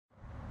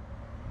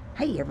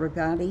Hey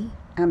everybody,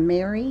 I'm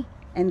Mary,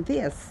 and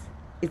this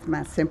is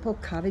my simple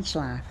cottage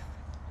life.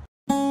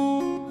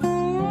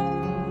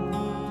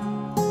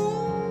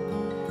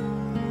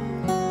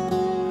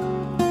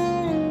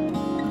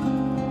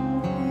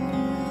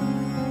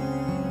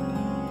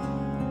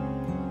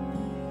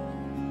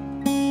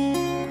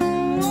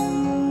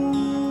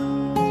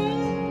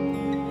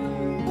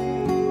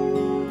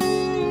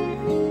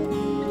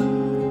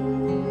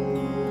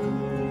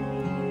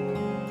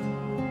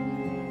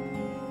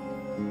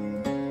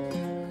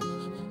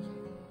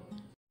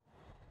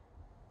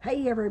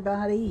 Hey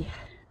everybody.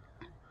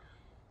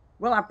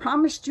 Well, I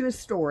promised you a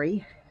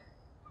story.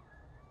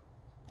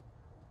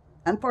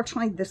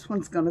 Unfortunately, this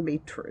one's going to be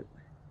true.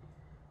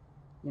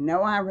 You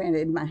know, I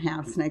rented my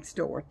house next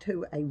door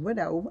to a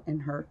widow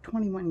and her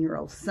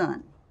 21-year-old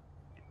son.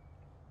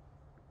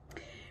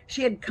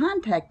 She had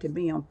contacted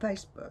me on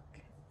Facebook.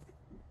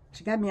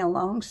 She gave me a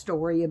long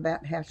story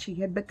about how she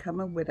had become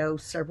a widow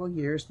several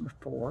years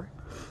before.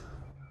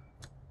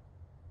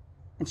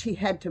 And she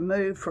had to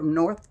move from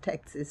North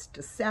Texas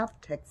to South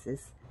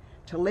Texas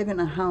to live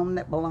in a home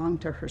that belonged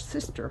to her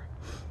sister.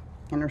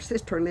 And her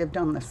sister lived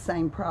on the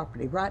same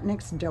property right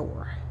next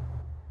door.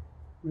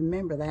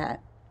 Remember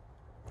that.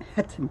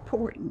 That's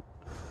important.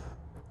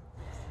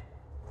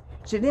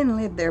 She didn't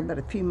live there but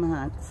a few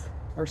months.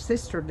 Her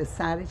sister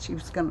decided she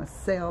was going to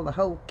sell the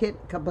whole kit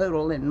and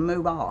caboodle and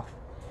move off.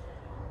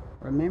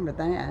 Remember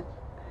that.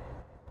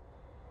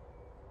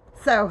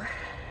 So,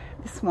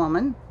 this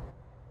woman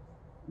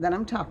that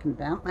I'm talking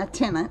about, my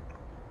tenant,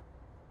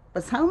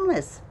 was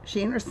homeless.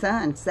 She and her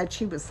son said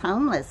she was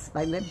homeless.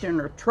 They lived in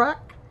her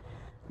truck,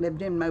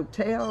 lived in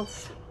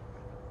motels.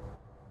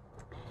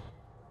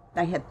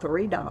 They had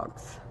 3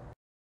 dogs.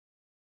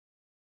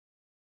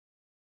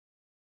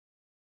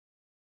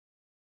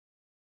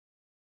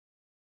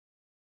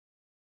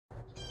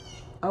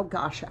 Oh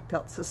gosh, I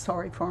felt so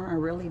sorry for her, I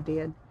really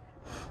did.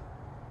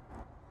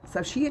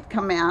 So she had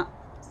come out.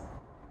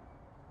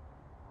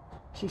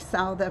 She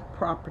saw the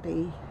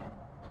property.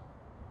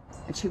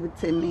 And she would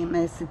send me a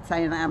message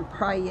saying, I'm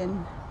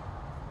praying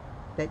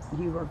that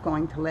you are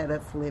going to let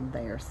us live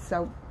there.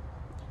 So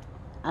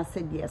I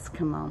said, yes,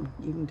 come on,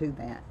 you can do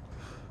that.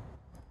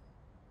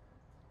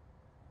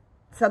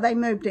 So they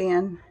moved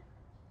in,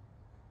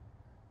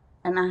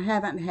 and I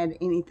haven't had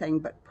anything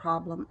but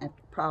problem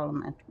after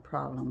problem after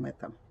problem with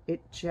them.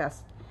 It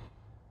just,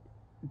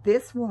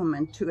 this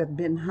woman to have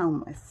been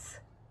homeless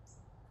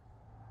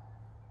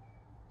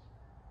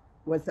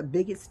was the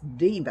biggest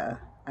diva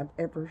I've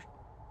ever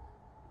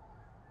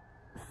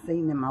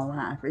seen in my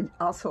life.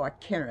 Also a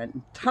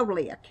Karen,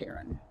 totally a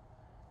Karen.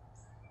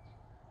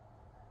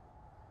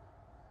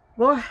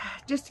 Well,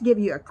 just to give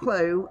you a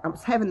clue, I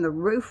was having the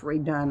roof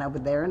redone over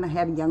there, and I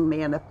had a young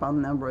man up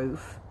on the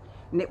roof,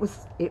 and it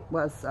was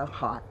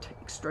hot,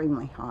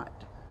 extremely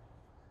hot.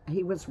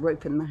 He was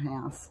roofing the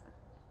house,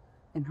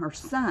 and her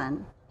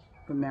son,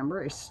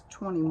 remember, is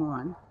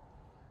 21,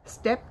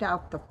 stepped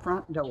out the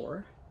front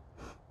door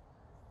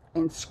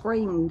and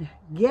screamed,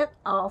 "Get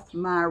off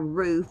my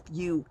roof,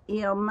 you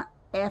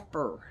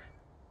MFer."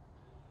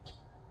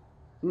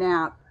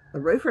 Now, the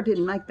roofer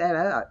didn't make that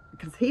up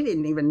because he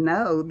didn't even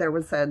know there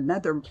was a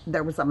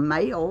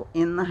male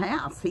in the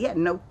house. He had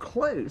no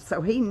clue,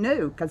 so he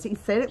knew because he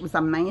said it was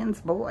a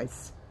man's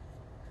voice.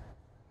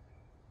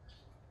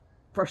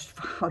 First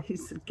of all, he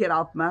said, "Get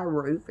off my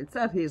roof." It's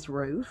not his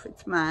roof,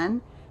 it's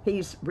mine.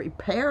 He's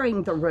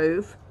repairing the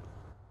roof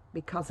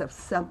because of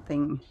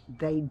something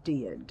they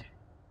did.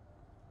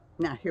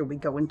 Now, here we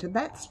go into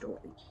that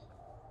story.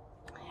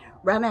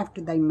 Right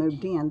after they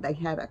moved in, they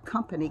had a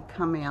company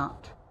come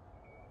out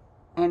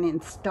and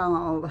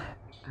install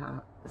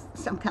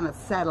some kind of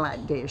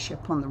satellite dish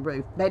up on the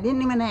roof. They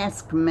didn't even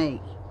ask me.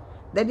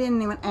 They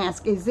didn't even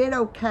ask, is it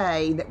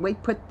okay that we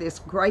put this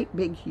great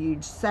big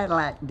huge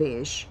satellite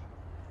dish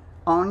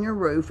on your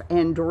roof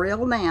and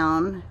drill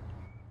down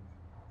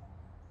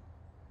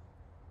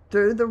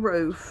through the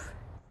roof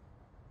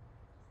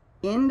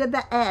into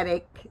the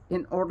attic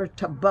in order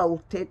to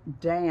bolt it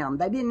down?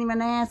 They didn't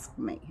even ask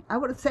me. I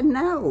would have said,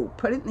 no,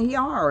 put it in the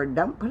yard.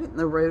 Don't put it in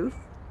the roof.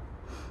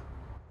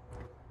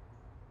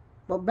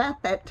 Well,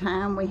 about that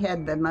time, we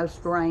had the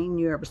most rain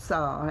you ever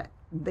saw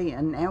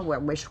then. Now I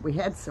wish we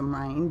had some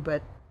rain,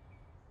 but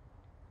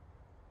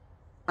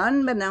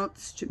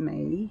unbeknownst to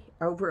me,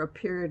 over a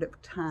period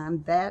of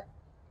time, that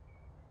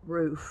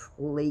roof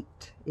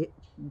leaked. It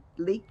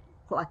leaked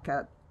like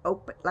a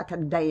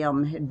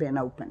dam had been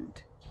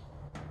opened.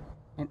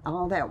 And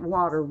all that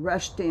water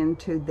rushed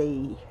into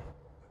the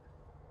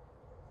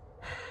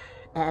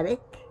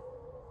attic,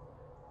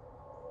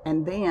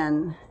 and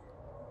then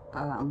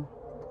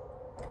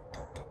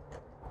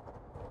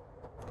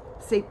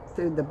seeped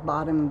through the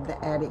bottom of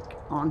the attic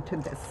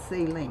onto the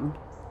ceiling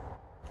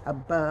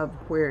above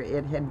where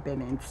it had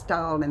been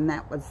installed, and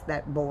that was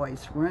that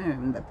boy's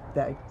room,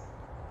 the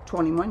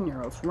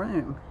 21-year-old's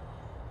room.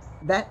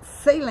 That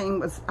ceiling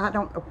was, I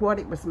don't know what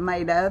it was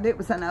made of. It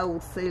was an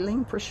old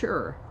ceiling for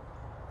sure.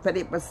 but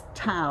it was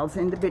tiles,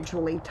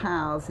 individually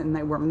tiles, and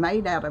they were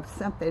made out of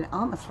something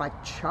almost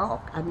like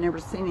chalk. I'd never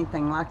seen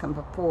anything like them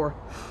before.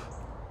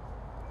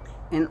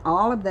 And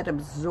all of that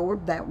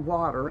absorbed that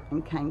water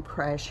and came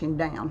crashing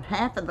down.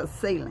 Half of the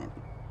ceiling,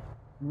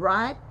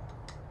 right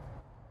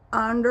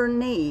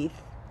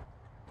underneath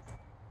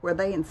where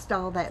they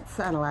installed that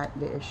satellite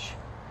dish,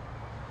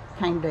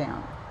 came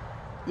down.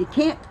 You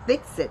can't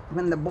fix it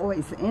when the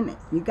boy's in it.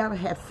 You got to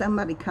have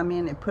somebody come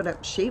in and put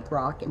up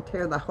sheetrock and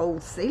tear the whole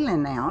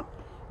ceiling out,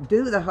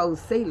 do the whole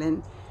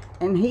ceiling.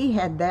 And he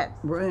had that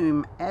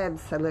room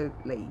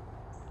absolutely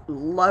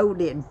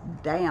loaded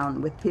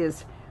down with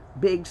his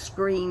big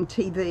screen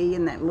TV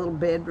in that little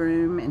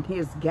bedroom and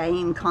his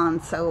game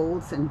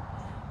consoles and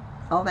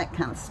all that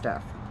kind of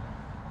stuff.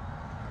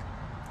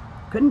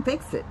 Couldn't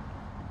fix it,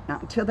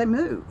 not until they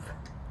move.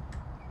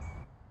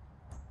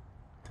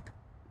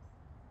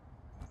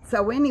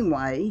 So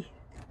anyway,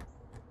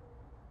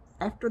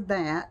 after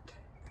that,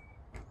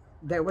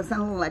 there was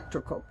an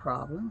electrical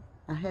problem.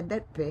 I had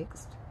that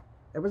fixed.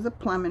 There was a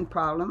plumbing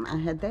problem. I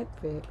had that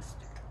fixed.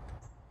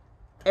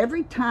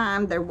 Every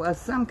time there was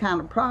some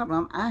kind of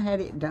problem, I had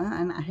it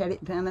done. I had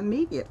it done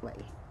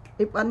immediately.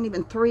 It wasn't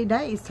even 3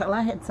 days till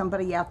I had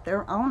somebody out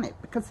there on it,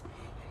 because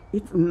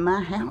it's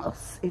my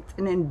house. It's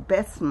an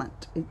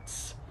investment.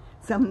 It's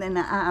something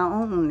that I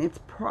own. It's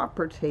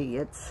property.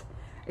 It's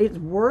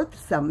worth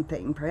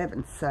something, for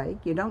heaven's sake.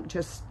 You don't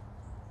just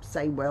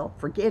say, well,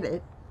 forget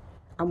it.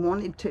 I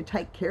wanted to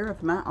take care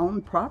of my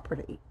own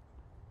property.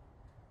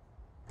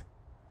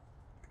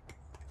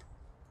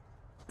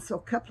 So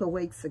a couple of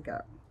weeks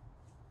ago,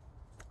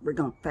 we're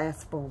going to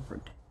fast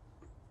forward.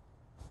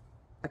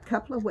 A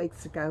couple of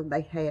weeks ago,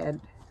 they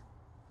had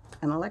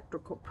an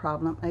electrical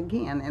problem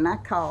again, and I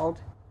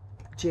called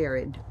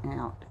Jared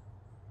out,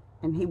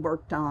 and he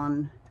worked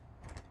on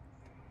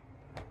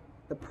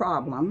the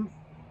problem.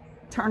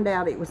 Turned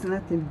out it was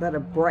nothing but a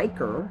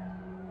breaker.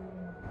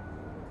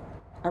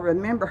 I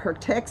remember her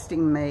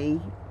texting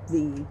me,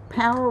 the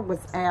power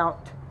was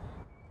out.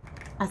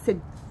 I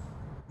said,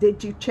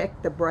 did you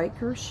check the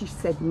breaker? She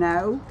said,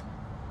 no.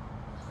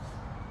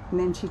 And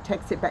then she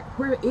texted back,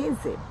 where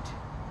is it?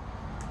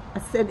 I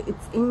said,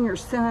 it's in your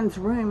son's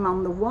room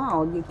on the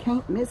wall. You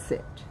can't miss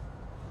it.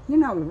 You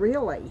know,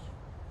 really,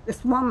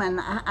 this woman,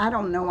 I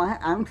don't know,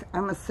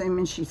 I'm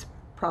assuming she's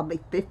probably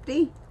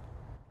 50.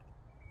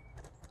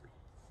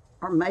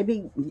 Or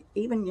maybe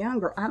even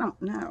younger, I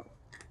don't know.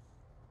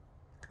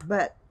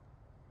 But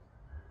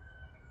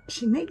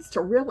she needs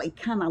to really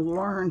kind of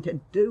learn to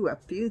do a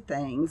few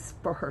things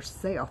for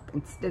herself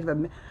instead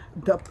of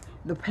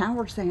the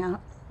power's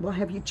out. Well,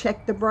 have you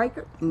checked the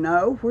breaker?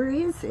 No, where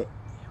is it?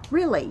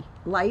 Really,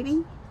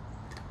 lady?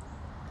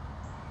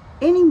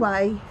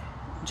 Anyway,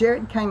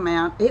 Jared came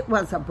out. It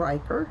was a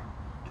breaker.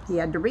 He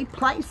had to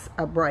replace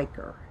a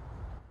breaker.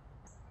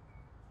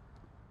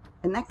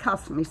 And that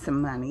cost me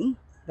some money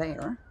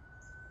there.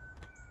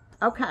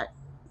 Okay,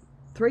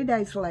 3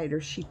 days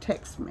later, she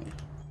texts me.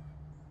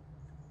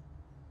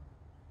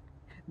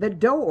 The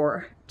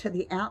door to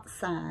the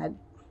outside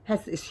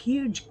has this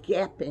huge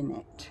gap in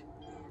it.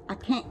 I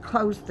can't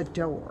close the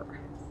door.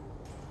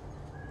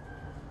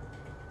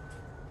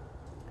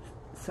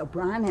 So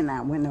Brian and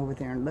I went over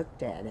there and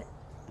looked at it.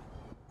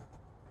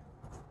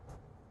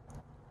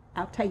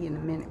 I'll tell you in a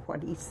minute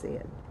what he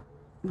said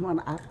and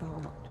what I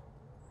thought.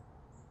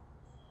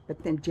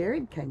 But then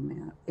Jared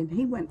came out and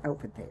he went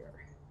over there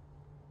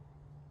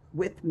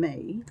with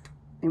me,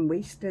 and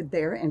we stood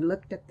there and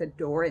looked at the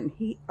door, and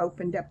he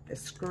opened up the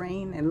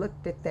screen and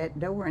looked at that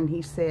door, and he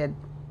said,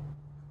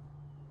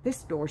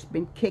 this door's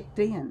been kicked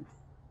in.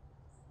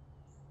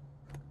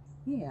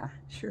 Yeah,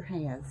 sure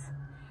has.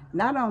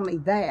 Not only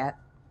that,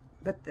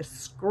 but the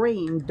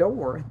screen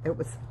door that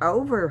was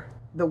over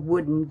the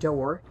wooden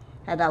door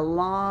had a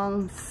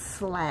long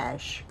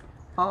slash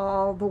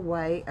all the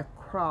way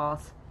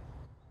across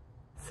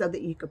so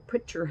that you could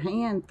put your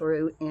hand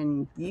through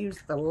and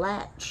use the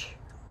latch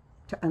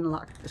to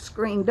unlock the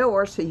screen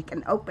door so you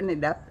can open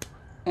it up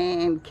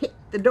and kick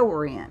the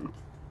door in.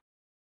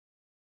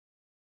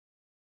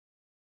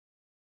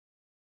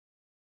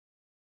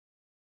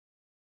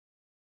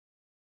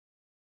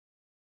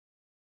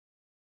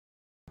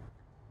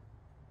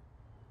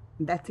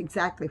 That's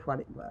exactly what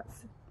it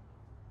was.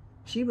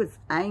 She was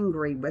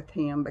angry with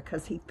him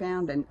because he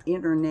found an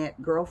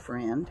internet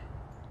girlfriend,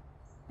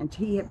 and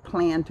he had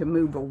planned to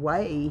move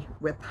away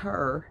with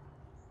her.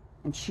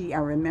 And I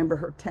remember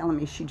her telling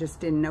me she just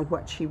didn't know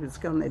what she was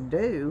going to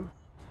do,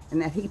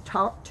 and that he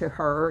talked to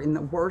her in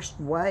the worst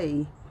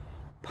way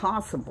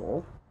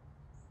possible.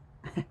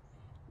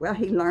 Well,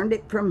 he learned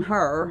it from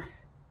her.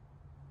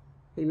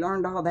 He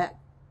learned all that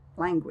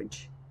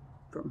language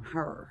from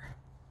her.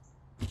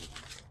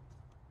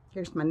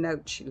 Here's my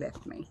note she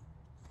left me.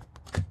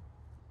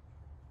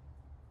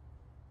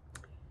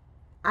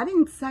 I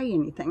didn't say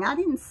anything. I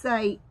didn't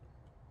say,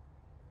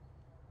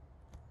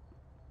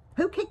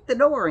 who kicked the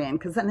door in?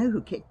 Because I knew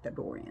who kicked the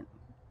door in.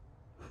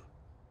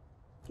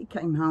 He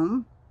came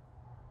home.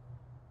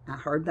 I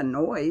heard the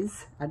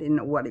noise. I didn't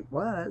know what it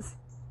was.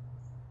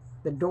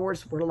 The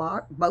doors were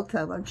locked, both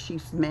of them.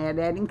 She's mad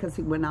at him because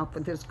he went off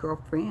with his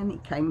girlfriend. He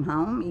came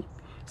home, he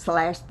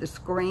slashed the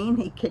screen,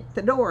 he kicked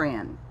the door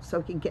in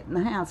so he could get in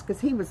the house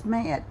because he was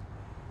mad.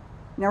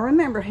 Now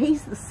remember,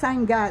 he's the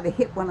same guy that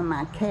hit one of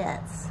my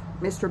cats,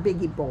 Mr.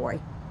 Biggie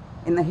Boy,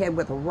 in the head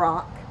with a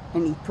rock,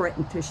 and he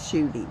threatened to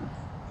shoot him.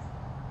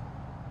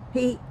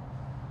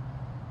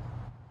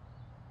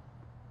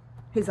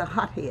 He's a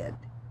hothead.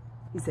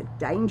 He's a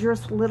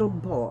dangerous little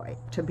boy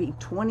to be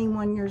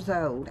 21 years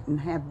old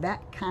and have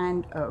that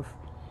kind of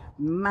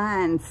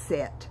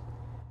mindset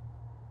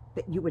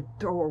that you would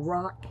throw a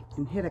rock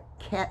and hit a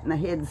cat in the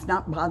head. It's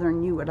not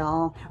bothering you at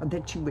all, or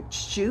that you would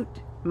shoot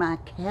my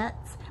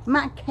cats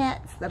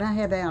that I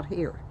have out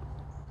here.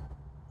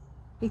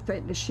 He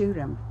threatened to shoot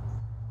them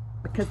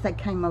because they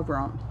came over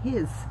on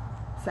his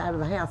side of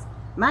the house.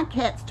 My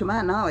cats, to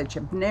my knowledge,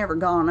 have never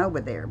gone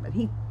over there, but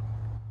he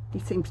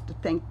seems to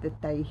think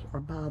that they are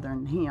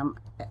bothering him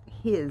at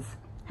his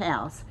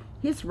house,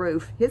 his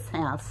roof, his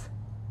house,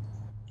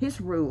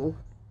 his rule.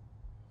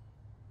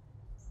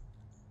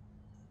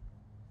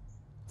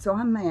 So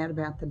I'm mad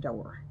about the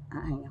door.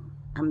 I am.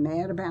 I'm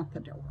mad about the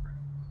door.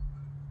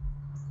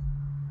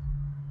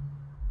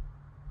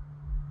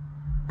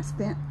 I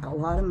spent a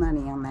lot of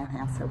money on that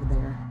house over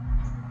there.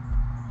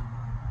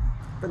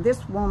 For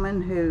this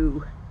woman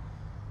who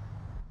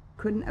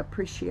couldn't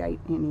appreciate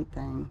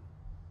anything.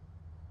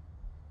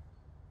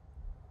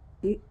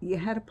 You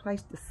had a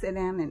place to sit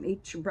down and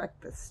eat your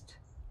breakfast.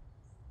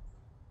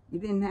 You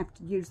didn't have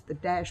to use the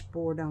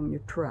dashboard on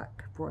your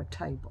truck for a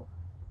table.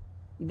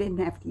 You didn't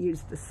have to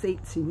use the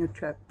seats in your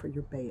truck for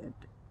your bed.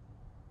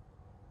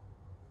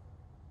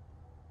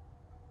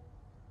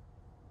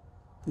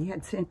 You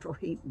had central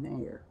heat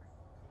and air.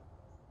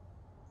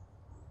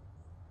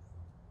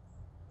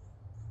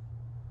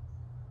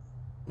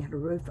 You had a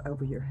roof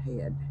over your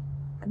head.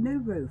 A new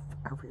roof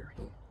over your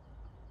head.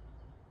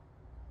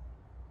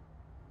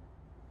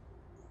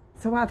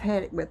 So I've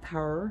had it with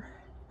her.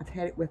 I've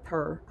had it with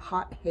her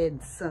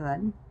hothead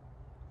son.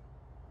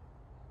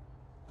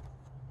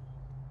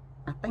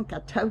 I think I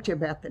told you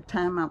about the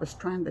time I was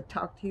trying to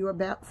talk to you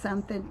about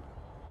something.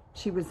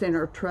 She was in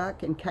her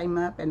truck and came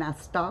up, and I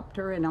stopped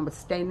her, and I was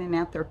standing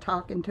out there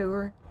talking to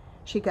her.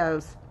 She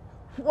goes,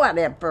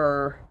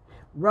 "Whatever,"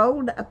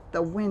 rolled up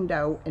the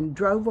window and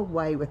drove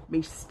away with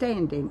me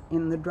standing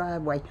in the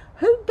driveway.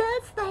 Who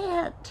does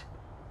that?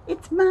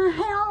 It's my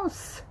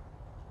house.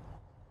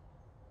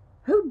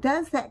 Who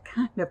does that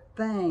kind of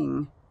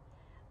thing?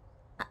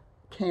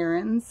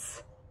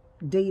 Karens,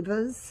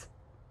 divas,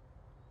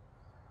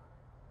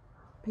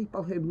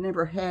 people who've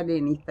never had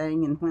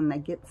anything, and when they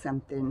get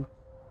something,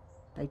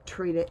 they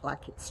treat it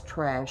like it's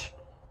trash.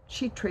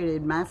 She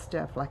treated my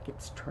stuff like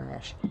it's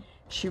trash.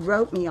 She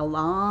wrote me a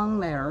long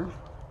letter,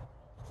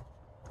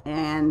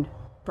 and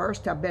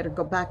first I better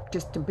go back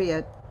just a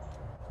bit.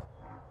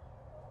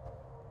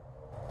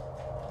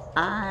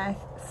 I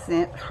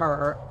sent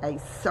her a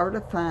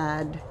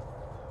certified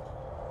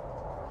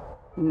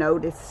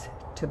notice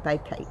to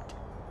vacate.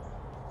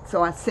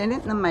 So I sent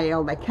it in the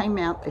mail. They came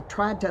out, they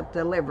tried to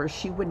deliver.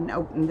 She wouldn't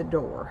open the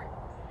door.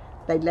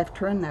 They left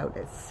her a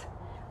notice.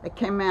 They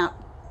came out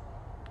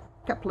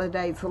a couple of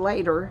days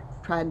later,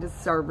 tried to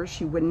serve her.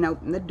 She wouldn't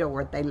open the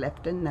door. They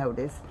left a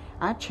notice.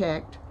 I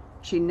checked.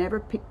 She never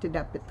picked it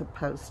up at the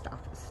post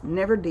office.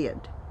 Never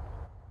did.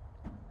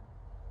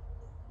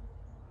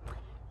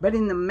 But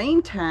in the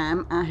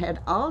meantime, I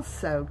had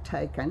also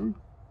taken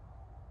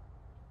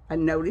a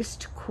notice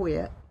to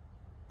quit,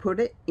 put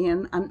it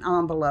in an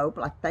envelope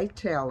like they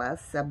tell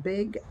us, a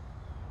big,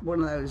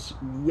 one of those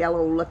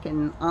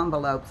yellow-looking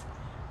envelopes,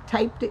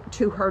 taped it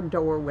to her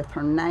door with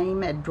her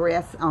name,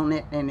 address on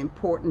it, and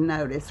important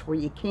notice where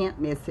you can't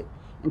miss it,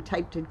 and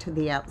taped it to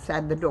the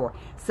outside the door.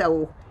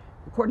 So,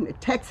 according to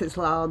Texas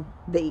law,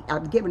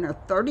 I've given her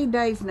 30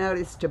 days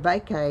notice to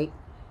vacate,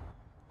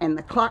 and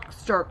the clock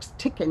starts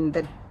ticking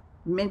the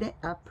minute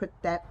I put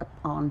that up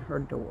on her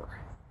door.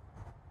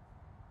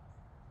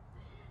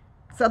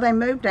 So they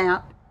moved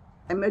out.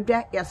 They moved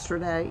out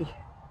yesterday.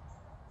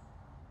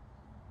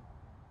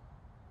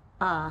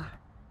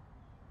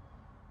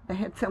 They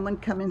had someone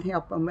come and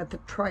help them with a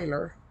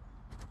trailer.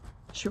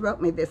 She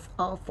wrote me this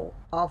awful,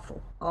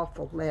 awful,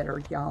 awful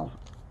letter, y'all.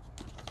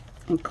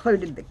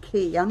 Included the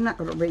key. I'm not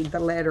going to read the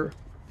letter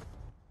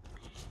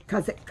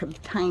because it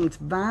contains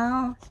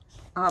vile,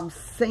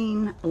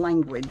 obscene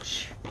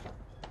language.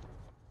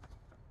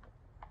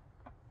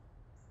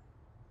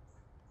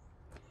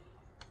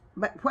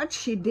 But what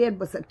she did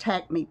was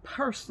attack me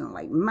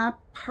personally, my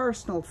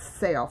personal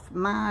self,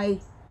 my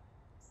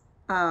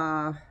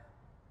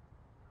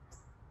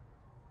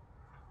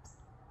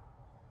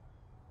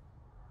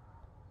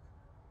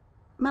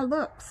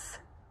looks.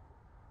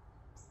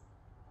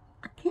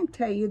 I can't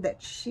tell you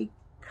that she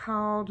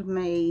called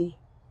me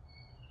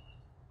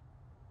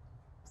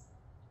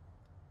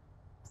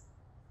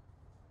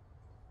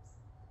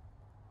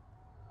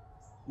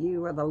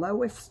you are the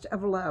lowest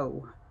of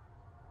low.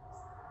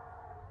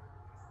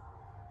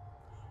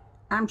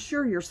 I'm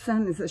sure your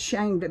son is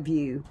ashamed of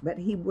you, but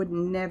he would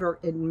never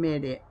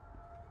admit it.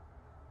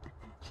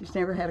 She's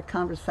never had a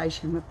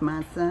conversation with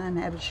my son.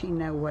 How does she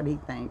know what he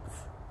thinks?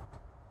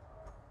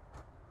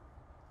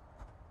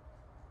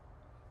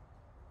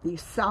 You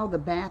saw the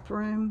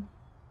bathroom?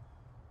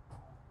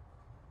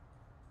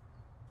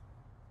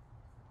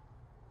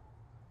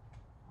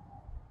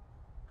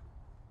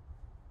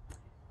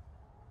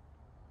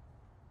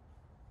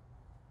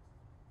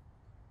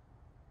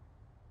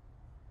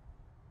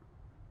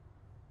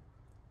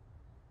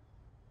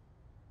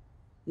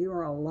 You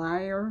are a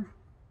liar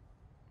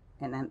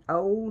and an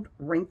old,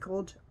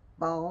 wrinkled,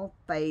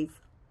 bald-faced,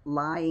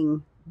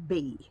 lying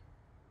bee.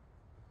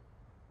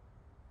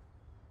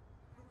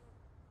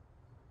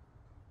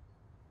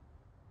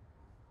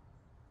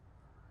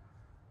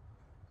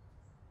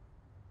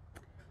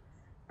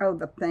 Oh,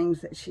 the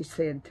things that she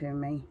said to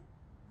me.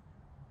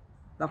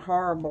 The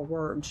horrible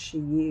words she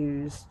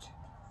used.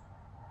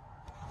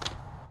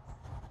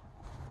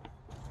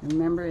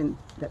 Remember in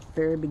that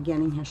very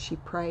beginning how she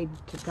prayed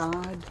to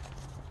God?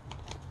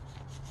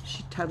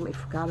 She totally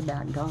forgot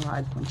about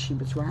God when she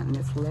was writing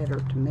this letter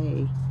to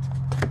me.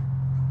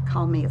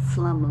 Call me a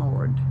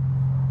slumlord.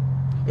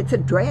 It's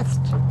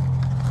addressed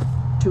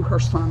to her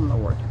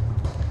slumlord.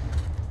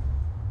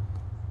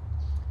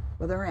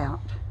 Well, they're out.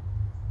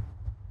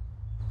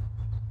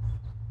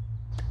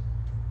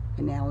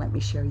 And now let me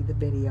show you the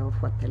video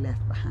of what they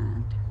left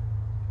behind.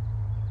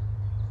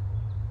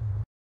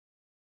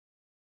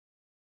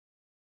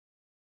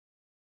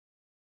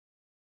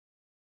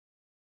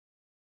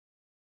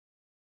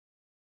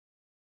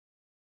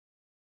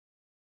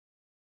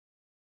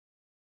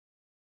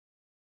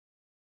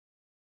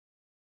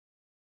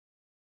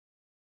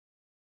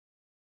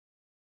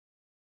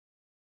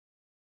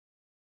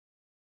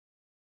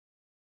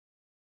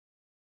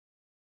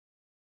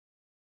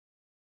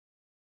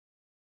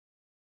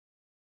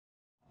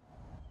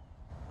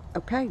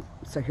 Okay,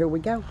 so here we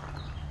go.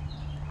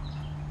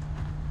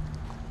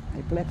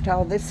 They've left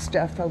all this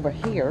stuff over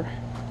here.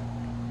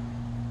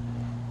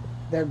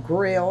 Their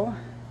grill,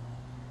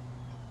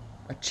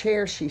 a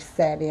chair she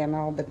sat in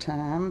all the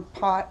time,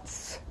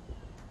 pots.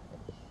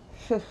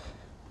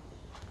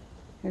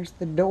 Here's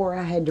the door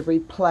I had to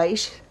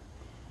replace.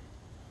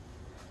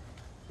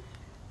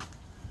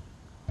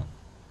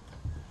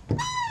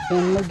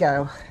 In we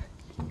go.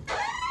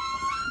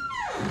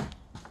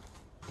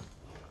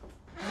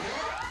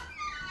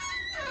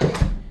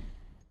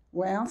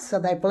 Well, so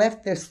they've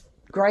left this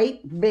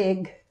great,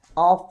 big,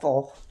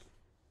 awful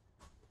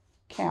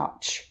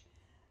couch.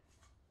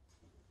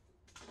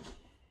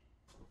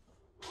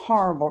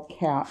 Horrible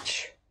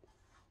couch.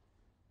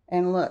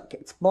 And look,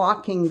 it's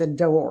blocking the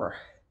door.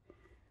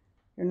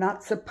 You're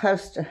not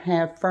supposed to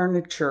have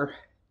furniture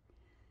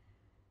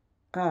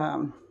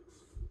blocking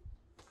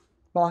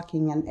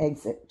an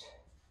exit.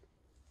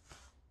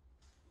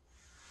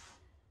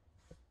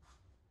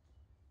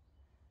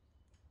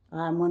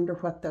 I wonder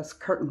what those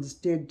curtains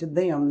did to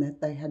them that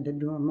they had to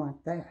do them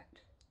like that.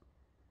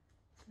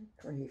 Good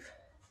grief.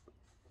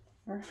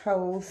 There are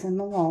holes in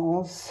the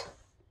walls.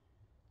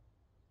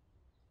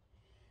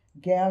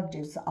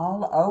 Gouges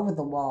all over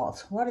the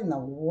walls. What in the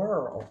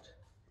world?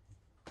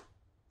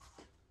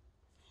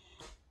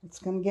 It's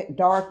going to get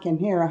dark in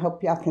here. I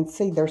hope y'all can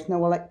see there's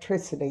no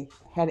electricity.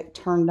 Had it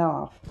turned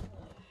off.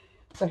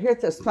 So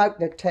here's the smoke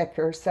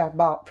detectors I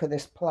bought for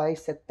this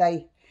place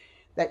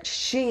that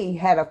she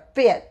had a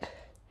fit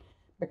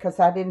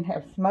because I didn't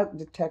have smoke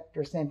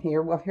detectors in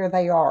here. Well, here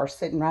they are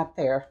sitting right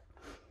there.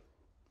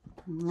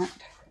 Right.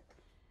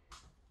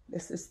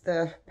 This is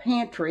the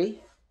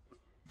pantry.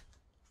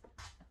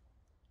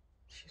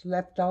 She's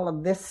left all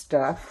of this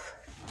stuff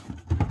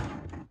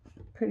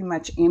pretty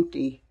much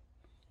empty.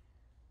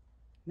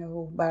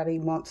 Nobody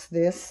wants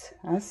this.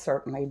 I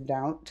certainly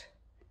don't.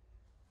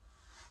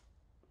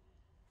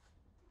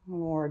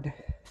 Lord,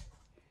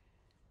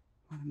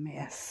 what a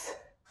mess.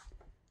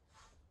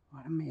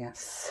 What a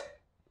mess.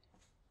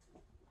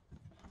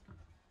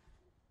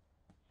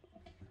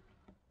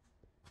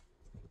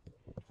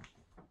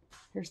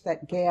 Here's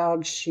that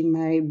gouge she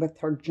made with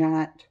her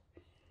giant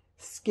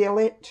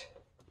skillet.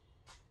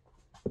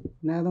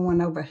 Another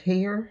one over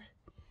here.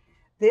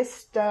 This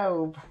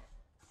stove,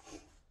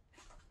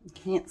 you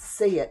can't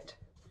see it,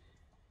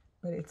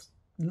 but it's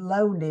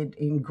loaded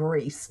in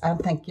grease. I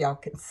think y'all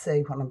can see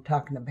what I'm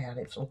talking about.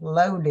 It's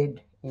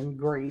loaded in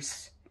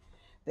grease.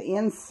 The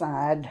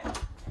inside,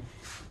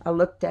 I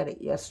looked at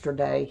it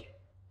yesterday.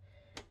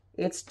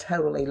 It's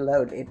totally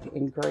loaded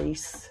in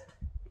grease.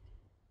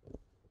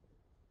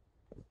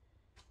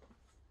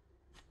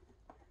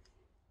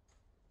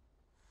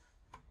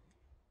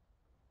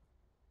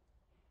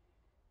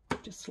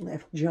 Just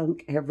left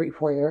junk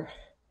everywhere.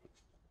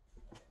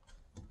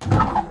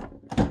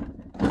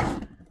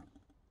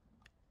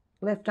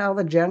 Left all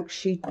the junk.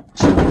 She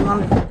didn't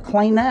want to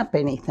clean up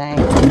anything.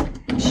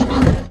 She's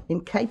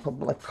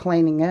incapable of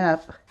cleaning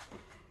up.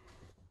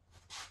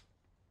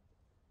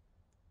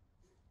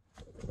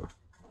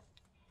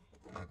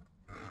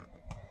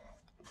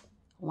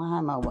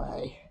 Lime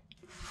away.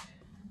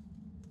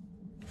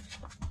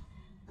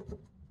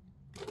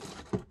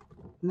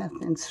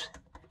 Nothing's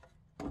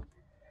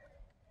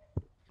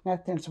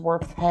Nothing's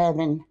worth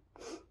having.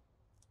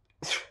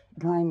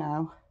 I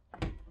know.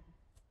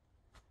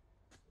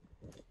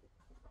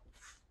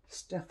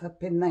 Stuff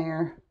up in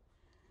there.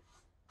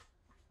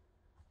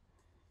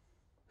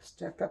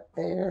 Stuff up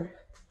there.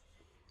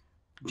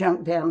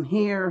 Junk down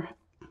here.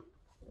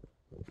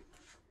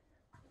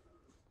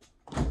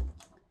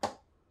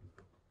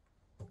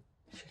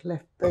 She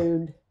left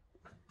food.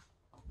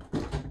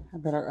 I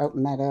better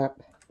open that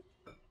up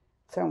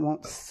so it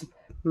won't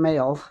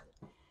smell.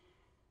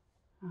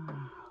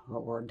 Oh,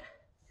 Lord.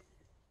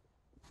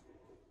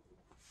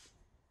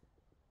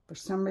 For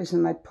some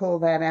reason they pull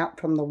that out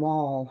from the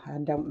wall. I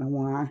don't know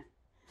why.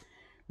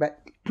 But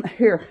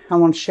here, I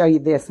want to show you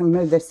this. And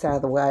move this out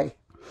of the way.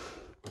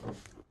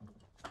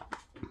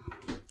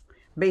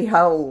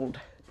 Behold,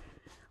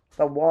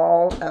 the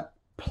wall of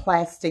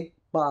plastic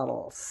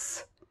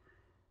bottles.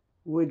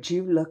 Would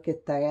you look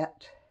at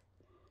that?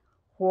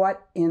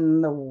 What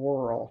in the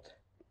world?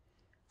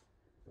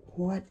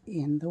 What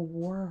in the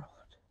world?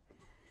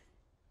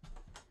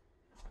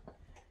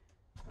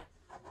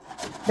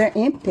 They're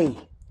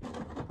empty.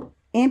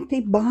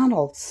 Empty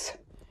bottles.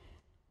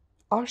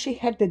 All she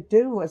had to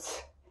do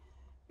was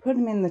put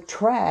them in the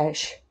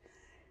trash.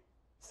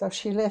 So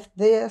she left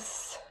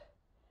this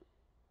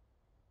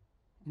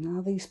and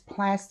all these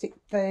plastic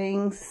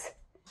things.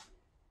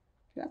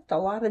 She left a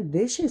lot of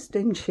dishes,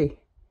 didn't she?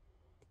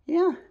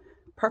 Yeah,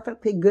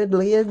 perfectly good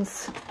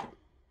lids.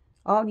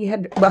 All you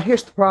had to, well,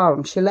 here's the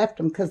problem. She left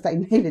them because they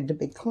needed to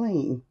be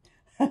clean.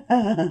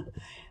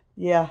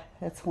 Yeah,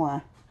 that's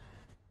why.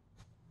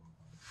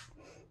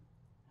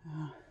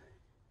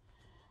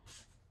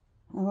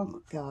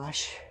 Oh,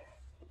 gosh.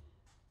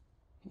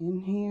 In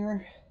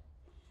here.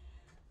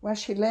 Well,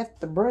 she left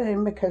the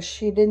broom because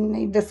she didn't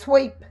need to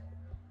sweep.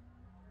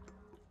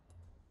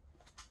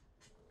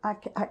 I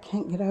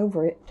can't get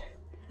over it.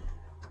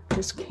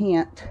 Just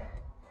can't.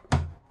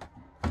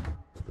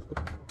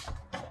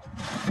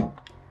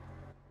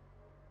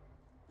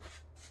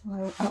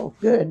 Oh,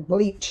 good.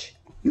 Bleach.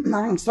 I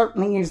can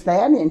certainly use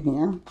that in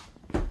here.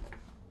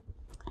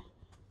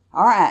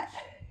 All right.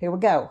 Here we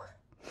go.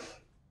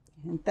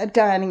 In the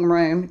dining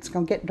room. It's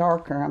going to get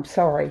darker. I'm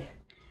sorry.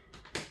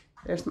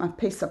 There's my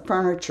piece of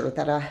furniture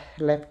that I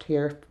left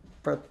here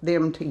for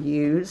them to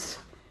use.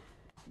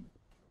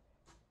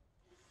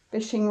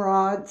 Fishing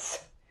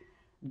rods.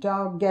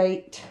 Dog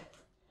gate.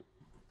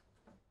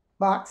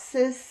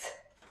 Boxes.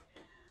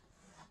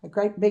 A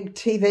great big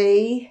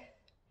TV.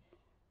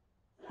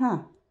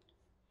 Huh.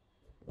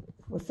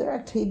 Was there a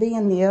TV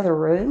in the other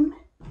room?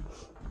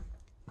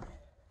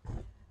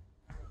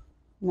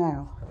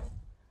 No.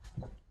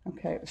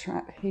 Okay, it was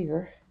right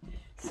here.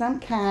 Some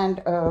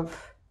kind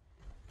of,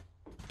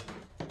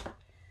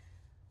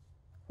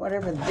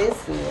 whatever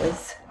this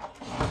is,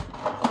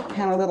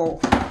 kind of little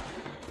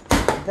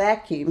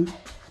vacuum.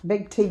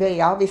 Big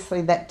TV.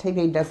 Obviously that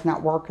TV does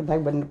not work or they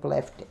wouldn't have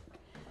left it.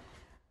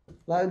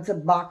 Loads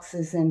of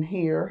boxes in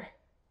here.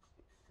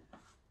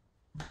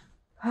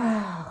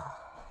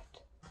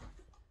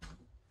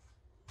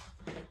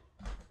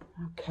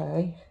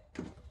 Okay.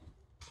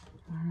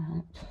 All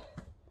right.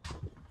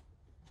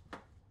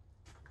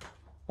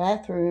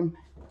 Bathroom.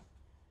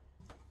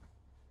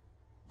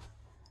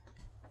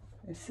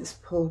 This is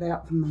pulled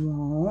out from the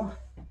wall.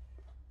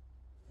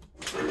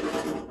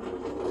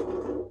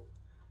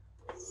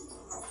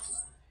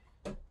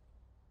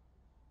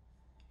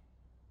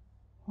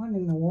 What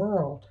in the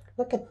world?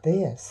 Look at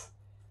this.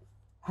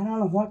 I don't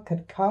know what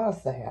could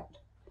cause that.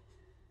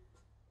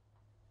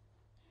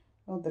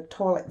 Oh, the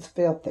toilet's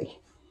filthy.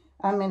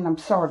 I mean, I'm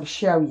sorry to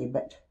show you,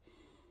 but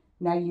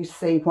now you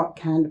see what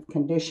kind of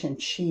condition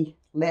she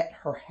let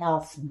her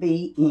house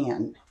be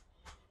in.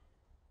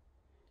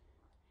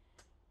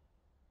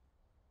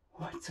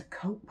 What's a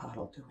Coke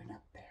bottle doing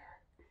up there?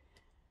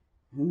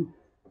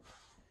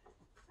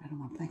 I don't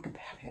want to think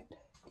about it.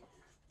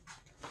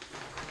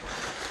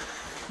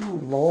 Oh,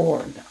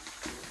 Lord.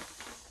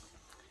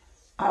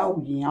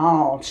 Oh,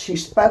 y'all. She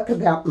spoke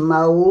about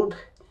mold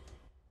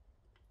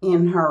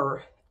in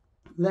her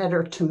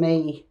letter to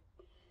me.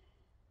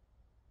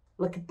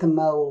 Look at the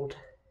mold.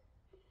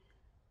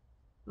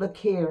 Look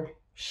here.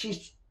 She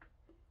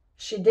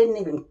didn't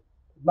even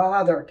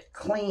bother to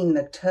clean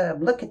the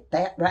tub. Look at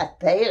that right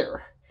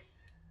there.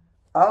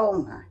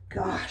 Oh my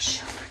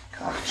gosh. Oh my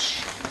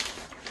gosh.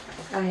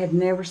 I have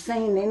never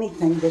seen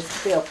anything this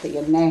filthy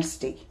and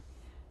nasty.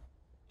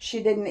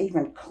 She didn't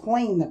even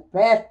clean the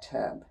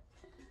bathtub.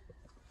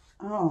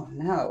 Oh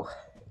no.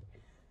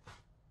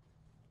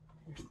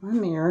 Here's my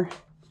mirror.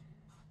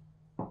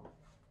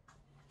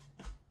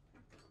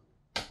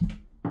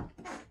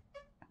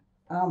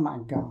 Oh my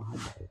God.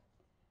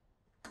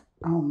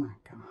 Oh my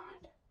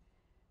God.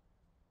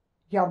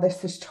 Y'all,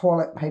 this is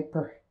toilet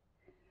paper.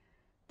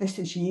 This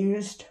is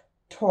used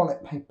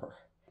toilet paper.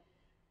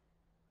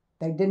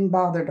 They didn't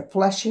bother to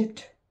flush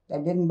it. They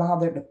didn't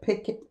bother to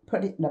pick it,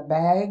 put it in a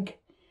bag,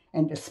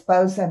 and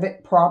dispose of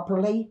it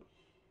properly.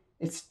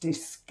 It's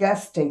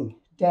disgusting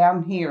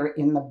down here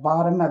in the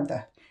bottom of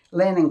the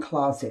linen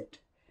closet.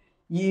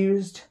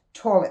 Used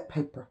toilet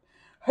paper.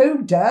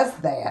 Who does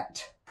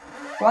that?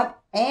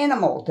 What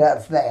animal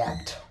does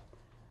that?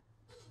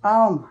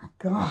 Oh my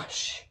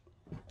gosh.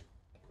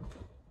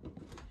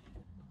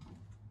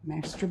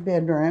 Master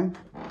bedroom.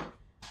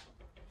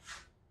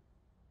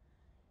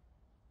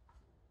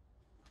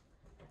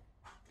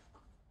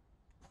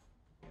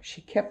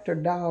 She kept her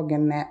dog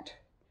in that,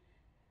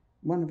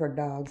 one of her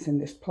dogs in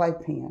this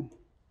playpen.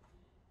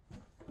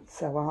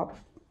 So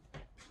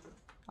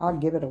I'll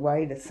give it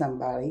away to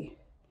somebody.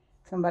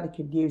 Somebody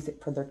could use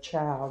it for their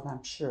child,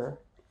 I'm sure.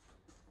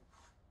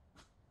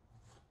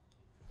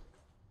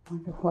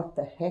 Wonder what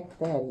the heck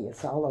that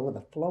is all over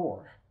the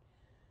floor.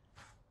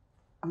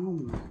 Oh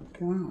my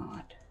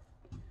God.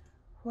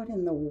 What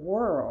in the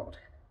world?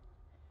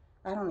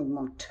 I don't even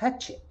want to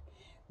touch it.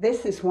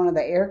 This is one of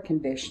the air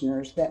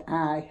conditioners that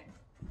I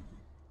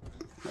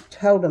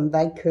told them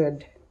they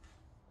could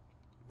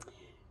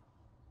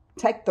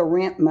take the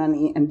rent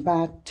money and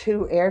buy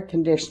 2 air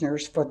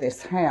conditioners for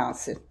this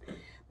house.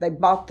 They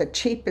bought the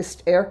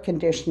cheapest air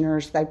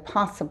conditioners they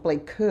possibly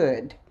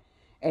could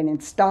and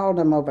installed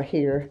them over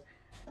here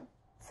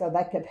so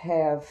they could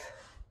have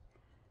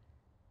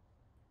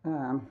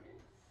the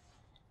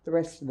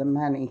rest of the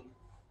money.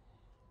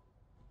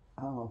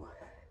 Oh.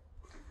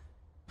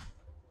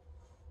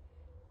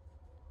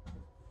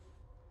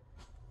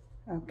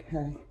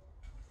 Okay.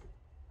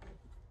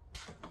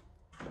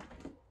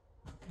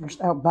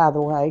 Oh, by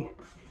the way,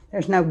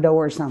 there's no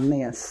doors on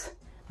this.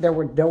 There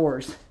were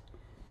doors.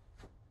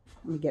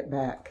 Let me get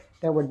back.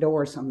 There were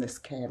doors on this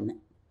cabinet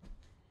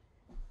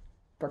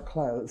for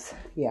clothes.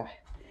 Yeah.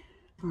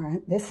 All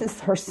right. This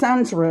is her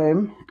son's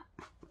room.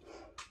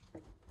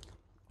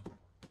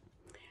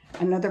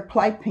 Another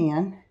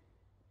playpen.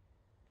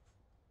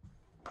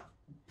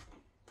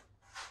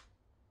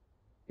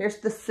 Here's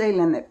the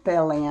ceiling that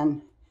fell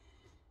in.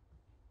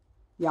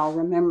 Y'all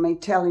remember me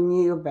telling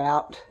you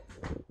about,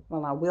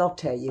 well, I will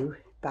tell you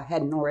if I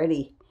hadn't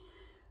already,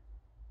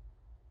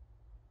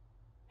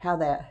 how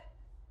that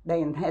they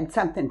had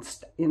something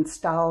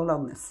installed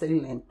on the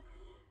ceiling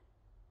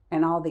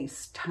and all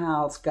these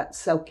tiles got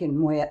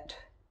soaking wet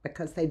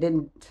because they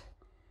didn't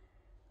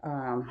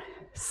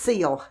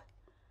seal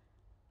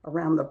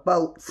around the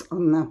bolts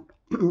on the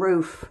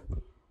roof,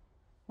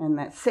 and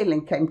that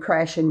ceiling came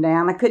crashing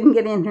down. I couldn't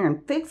get in here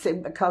and fix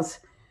it because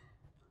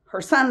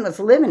her son was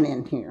living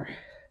in here.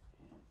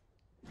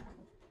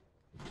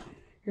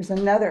 Here's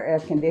another air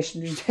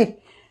conditioner.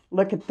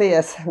 Look at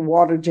this.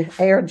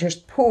 Air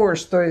just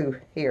pours through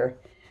here.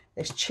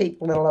 This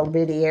cheap little old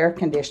bitty air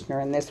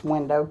conditioner in this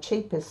window.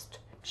 Cheapest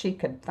she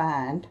could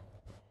find.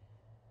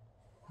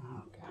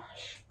 Oh,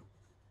 gosh.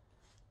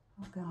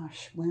 Oh,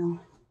 gosh. Well,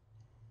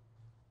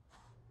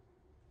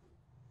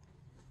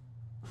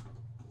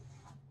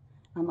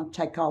 I'm going to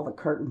take all the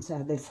curtains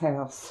out of this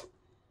house.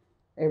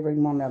 Every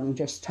one of them.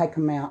 Just take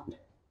them out.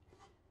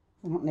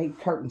 I don't need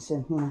curtains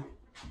in here.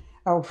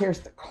 Oh, here's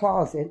the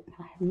closet.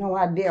 I have no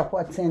idea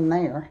what's in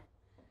there.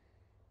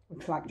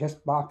 Looks like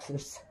just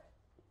boxes.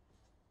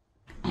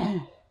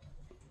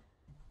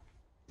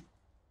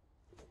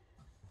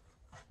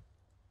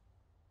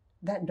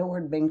 That door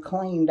had been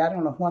cleaned. I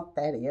don't know what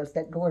that is.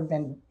 That door had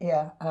been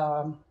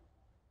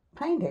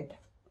painted.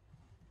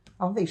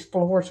 All these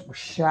floors were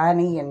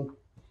shiny and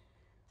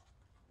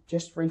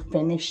just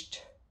refinished,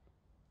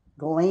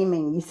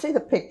 gleaming. You see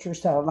the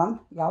pictures of them.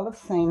 Y'all have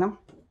seen them.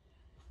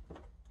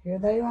 Here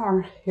they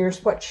are.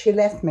 Here's what she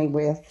left me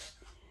with.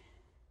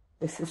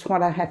 This is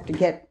what I have to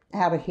get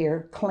out of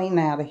here, clean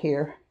out of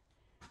here.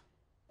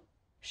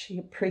 She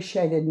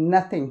appreciated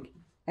nothing,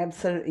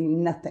 absolutely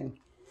nothing.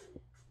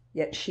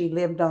 Yet she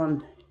lived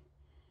on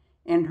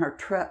in her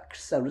truck,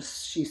 so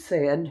she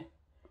said,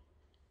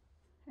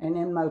 and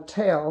in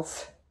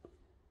motels.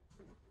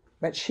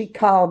 But she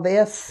called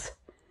this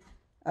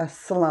a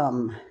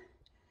slum.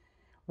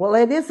 Well,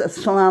 it is a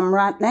slum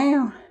right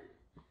now.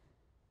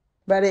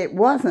 But it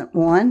wasn't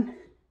one.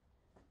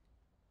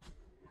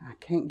 I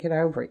can't get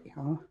over it,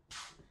 y'all.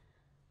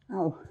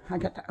 Oh, I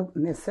got to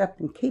open this up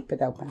and keep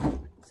it open.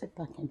 Let's see if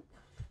I can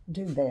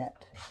do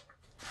that.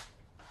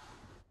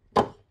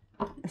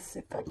 Let's see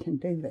if I can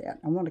do that.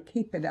 I want to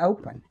keep it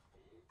open,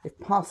 if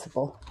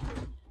possible.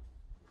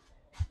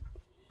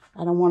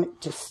 I don't want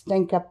it to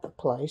stink up the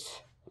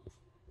place.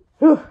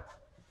 Whew.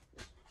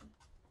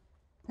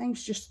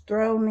 Things just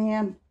thrown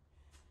in.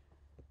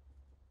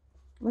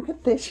 Look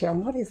at this, y'all.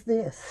 What is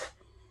this?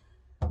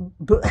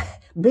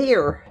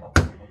 Beer.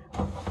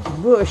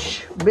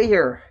 Bush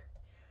beer.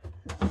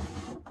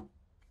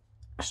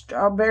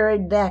 Strawberry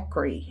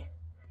daiquiri.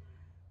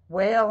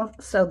 Well,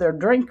 so they're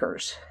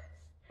drinkers.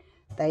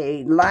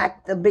 They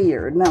like the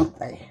beer, don't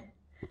they?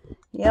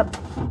 Yep.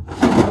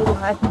 They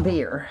like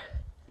beer.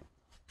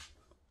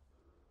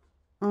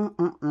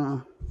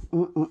 Well,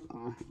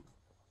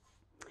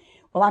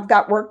 I've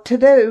got work to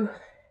do.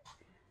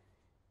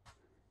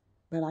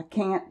 But I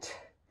can't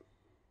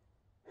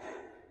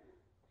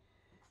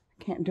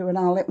do it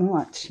all at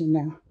once, you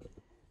know.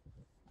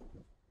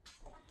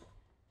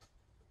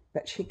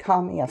 But she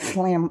called me a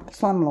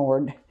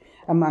slumlord,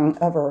 among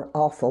other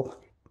awful,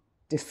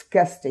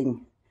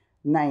 disgusting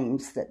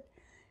names that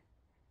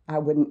I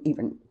wouldn't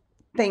even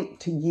think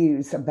to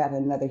use about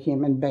another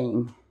human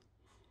being.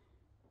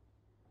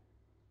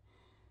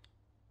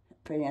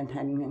 Fan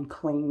hadn't been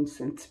cleaned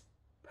since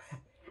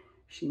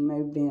she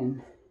moved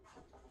in.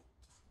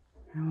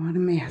 Oh, what a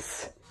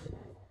mess.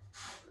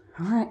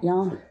 All right,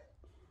 y'all.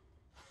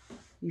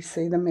 You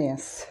see the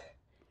mess.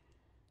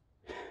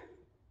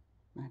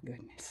 My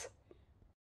goodness.